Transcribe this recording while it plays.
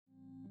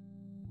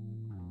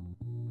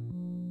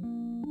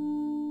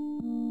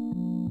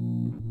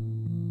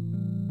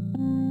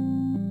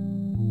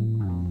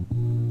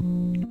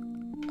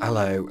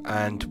Hello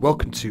and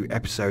welcome to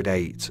episode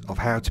 8 of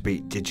How to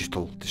Beat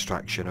Digital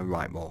Distraction and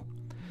Write More.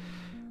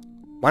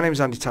 My name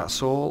is Andy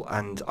Tattersall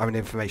and I'm an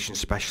information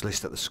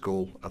specialist at the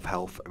School of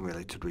Health and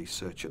Related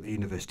Research at the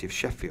University of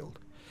Sheffield.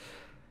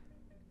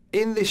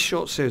 In this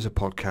short series of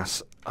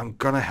podcasts, I'm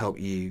going to help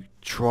you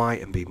try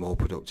and be more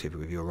productive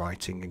with your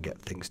writing and get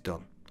things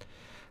done.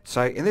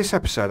 So in this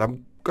episode,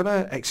 I'm going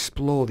to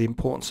explore the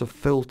importance of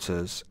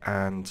filters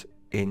and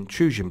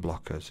intrusion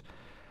blockers.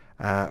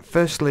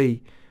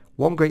 Firstly,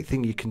 one great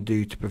thing you can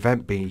do to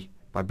prevent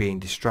by being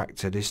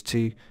distracted is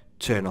to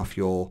turn off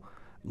your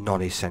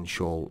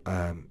non-essential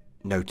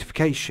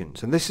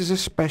notifications. And this is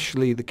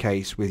especially the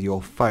case with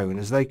your phone,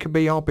 as they can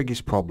be our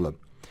biggest problem.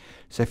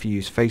 So if you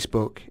use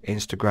Facebook,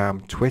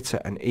 Instagram, Twitter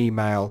and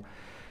email,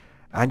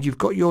 and you've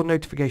got your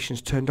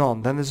notifications turned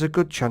on, then there's a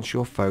good chance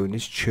your phone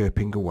is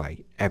chirping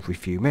away every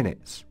few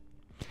minutes.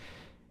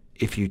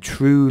 If you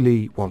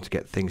truly want to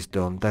get things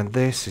done, then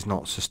this is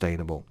not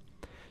sustainable.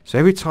 So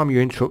every time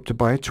you're interrupted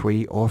by a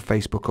tweet or a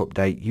Facebook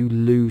update, you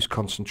lose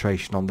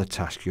concentration on the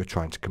task you're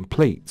trying to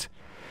complete.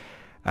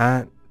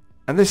 And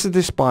this is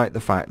despite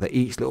the fact that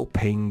each little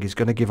ping is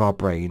going to give our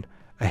brain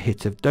a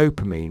hit of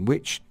dopamine,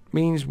 which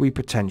means we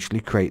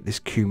potentially create this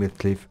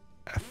cumulative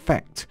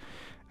effect.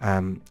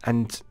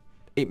 And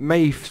it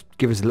may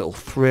give us a little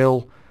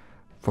thrill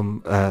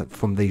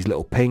from these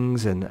little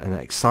pings and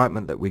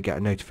excitement that we get a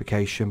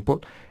notification,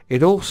 but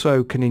it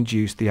also can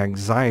induce the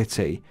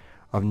anxiety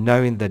of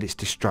knowing that it's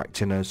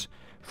distracting us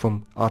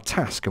from our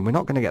task, and we're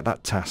not going to get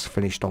that task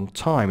finished on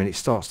time, and it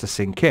starts to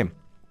sink in.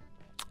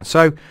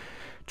 So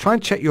try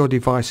and check your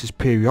devices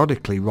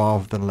periodically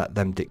rather than let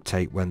them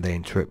dictate when they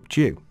interrupt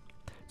you.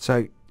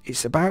 So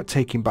it's about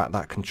taking back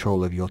that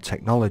control of your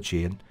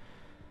technology, and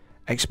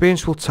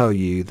experience will tell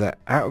you that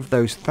out of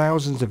those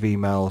thousands of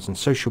emails and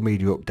social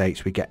media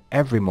updates we get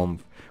every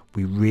month,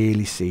 we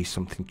really see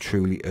something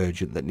truly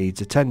urgent that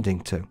needs attending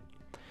to.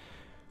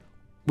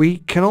 We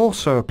can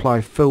also apply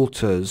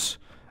filters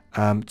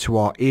to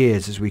our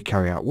ears as we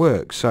carry out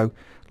work. So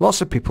lots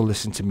of people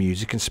listen to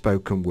music and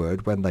spoken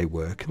word when they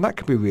work, and that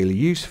can be really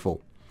useful.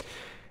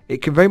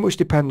 It can very much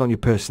depend on your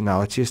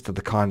personality as to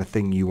the kind of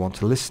thing you want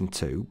to listen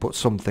to, but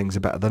some things are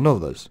better than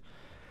others.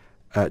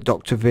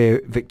 Dr.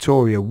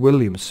 Victoria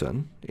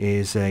Williamson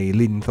is a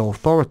leading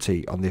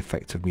authority on the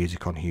effect of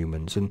music on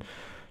humans, and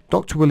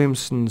Dr.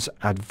 Williamson's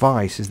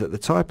advice is that the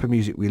type of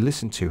music we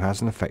listen to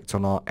has an effect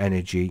on our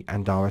energy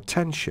and our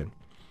attention.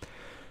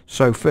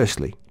 So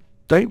firstly,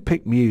 don't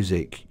pick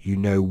music you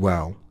know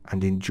well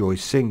and enjoy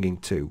singing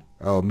to,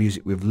 or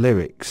music with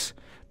lyrics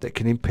that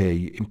can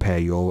impair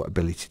your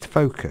ability to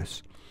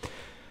focus.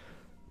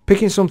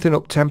 Picking something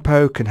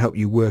up-tempo can help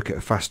you work at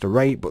a faster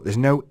rate, but there's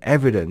no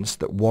evidence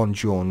that one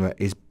genre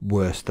is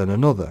worse than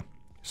another.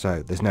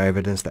 So there's no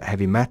evidence that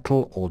heavy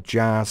metal or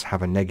jazz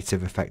have a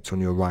negative effect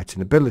on your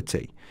writing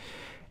ability.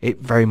 It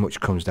very much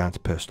comes down to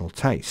personal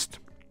taste.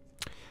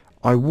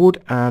 I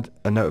would add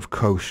a note of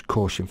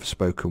caution for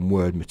spoken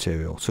word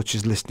material, such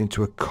as listening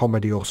to a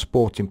comedy or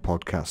sporting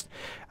podcast,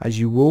 as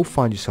you will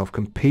find yourself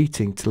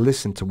competing to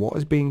listen to what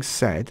is being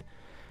said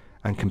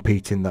and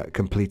completing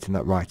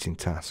that writing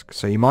task.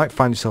 So you might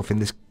find yourself in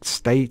this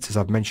state, as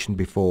I've mentioned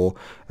before,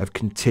 of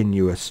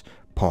continuous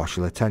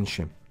partial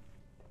attention.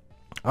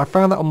 I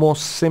found that on more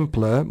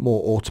simpler,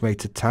 more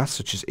automated tasks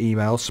such as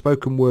emails,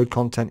 spoken word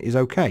content is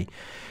okay,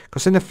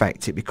 because in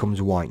effect it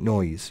becomes white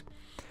noise.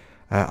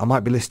 I might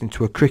be listening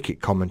to a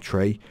cricket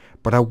commentary,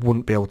 but I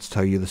wouldn't be able to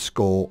tell you the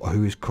score or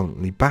who is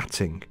currently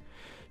batting.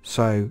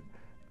 So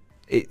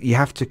you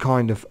have to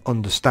kind of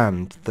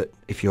understand that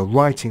if you're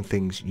writing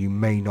things, you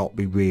may not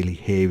be really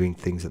hearing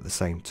things at the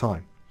same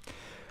time.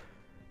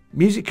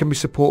 Music can be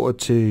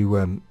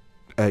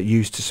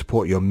used to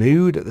support your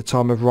mood at the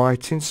time of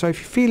writing. So if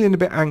you're feeling a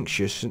bit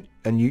anxious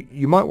and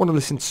you might want to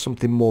listen to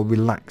something more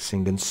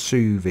relaxing and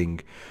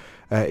soothing.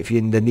 If you're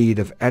in the need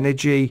of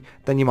energy,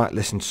 then you might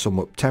listen to some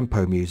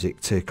up-tempo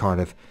music to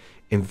kind of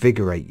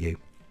invigorate you.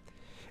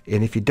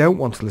 And if you don't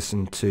want to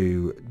listen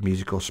to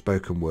music or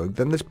spoken word,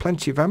 then there's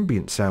plenty of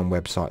ambient sound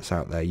websites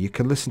out there. You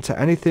can listen to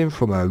anything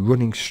from a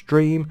running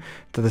stream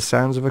to the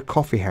sounds of a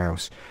coffee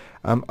house.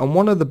 And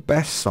one of the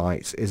best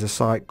sites is a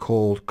site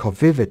called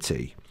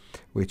Covivity,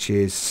 which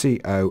is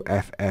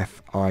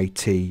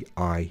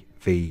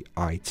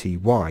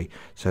COFFITIVITY.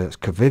 So that's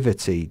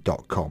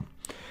covivity.com.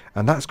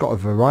 And that's got a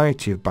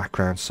variety of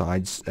background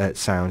sounds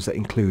that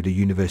include a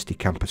university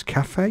campus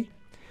cafe.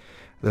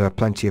 There are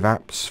plenty of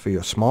apps for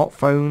your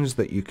smartphones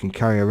that you can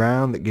carry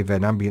around that give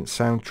an ambient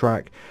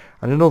soundtrack.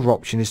 And another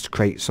option is to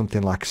create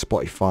something like a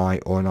Spotify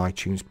or an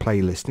iTunes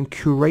playlist and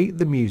curate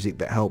the music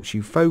that helps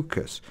you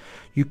focus.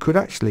 You could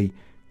actually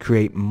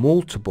create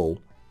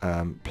multiple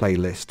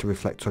playlists to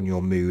reflect on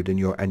your mood and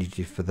your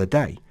energy for the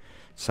day.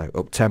 So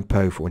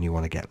up-tempo for when you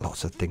want to get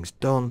lots of things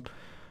done.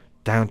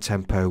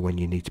 Down-tempo when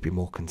you need to be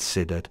more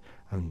considered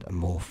and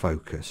more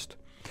focused.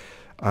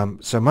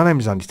 So my name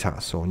is Andy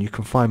Tattersall, and you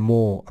can find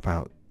more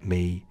about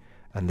me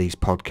and these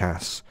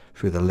podcasts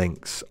through the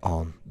links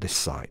on this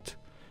site.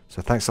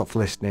 So thanks a lot for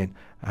listening,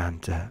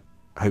 and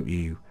hope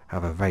you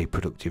have a very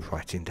productive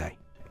writing day.